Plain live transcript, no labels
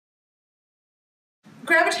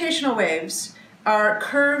Gravitational waves are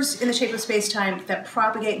curves in the shape of space-time that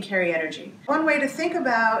propagate and carry energy. One way to think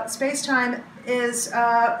about space-time is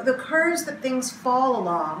the curves that things fall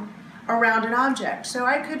along around an object. So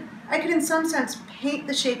I could in some sense paint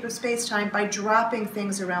the shape of space-time by dropping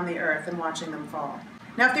things around the Earth and watching them fall.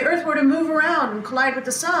 Now if the Earth were to move around and collide with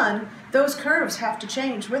the sun, those curves have to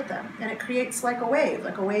change with them, and it creates like a wave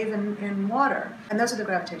in water. And those are the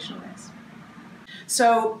gravitational waves.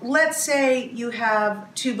 So let's say you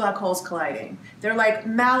have two black holes colliding. They're like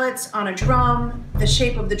mallets on a drum. The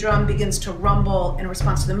shape of the drum begins to rumble in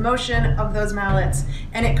response to the motion of those mallets,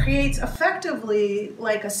 and it creates effectively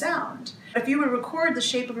like a sound. If you would record the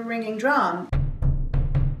shape of a ringing drum,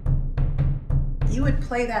 you would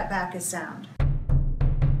play that back as sound.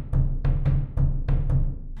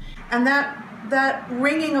 And that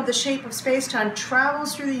ringing of the shape of space-time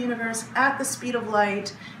travels through the universe at the speed of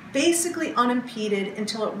light, basically unimpeded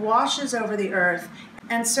until it washes over the Earth.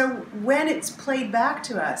 And so when it's played back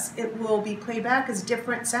to us, it will be played back as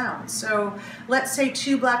different sounds. So let's say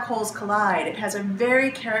two black holes collide. It has a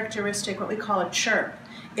very characteristic, what we call a chirp.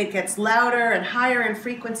 It gets louder and higher in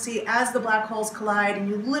frequency as the black holes collide, and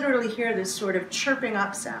you literally hear this sort of chirping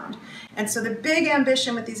up sound. And so the big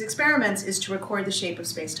ambition with these experiments is to record the shape of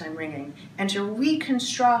space-time ringing and to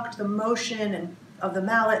reconstruct the motion of the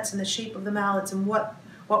mallets and the shape of the mallets and what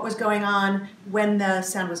was going on when the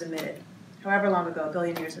sound was emitted, however long ago, a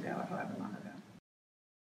billion years ago or however long ago.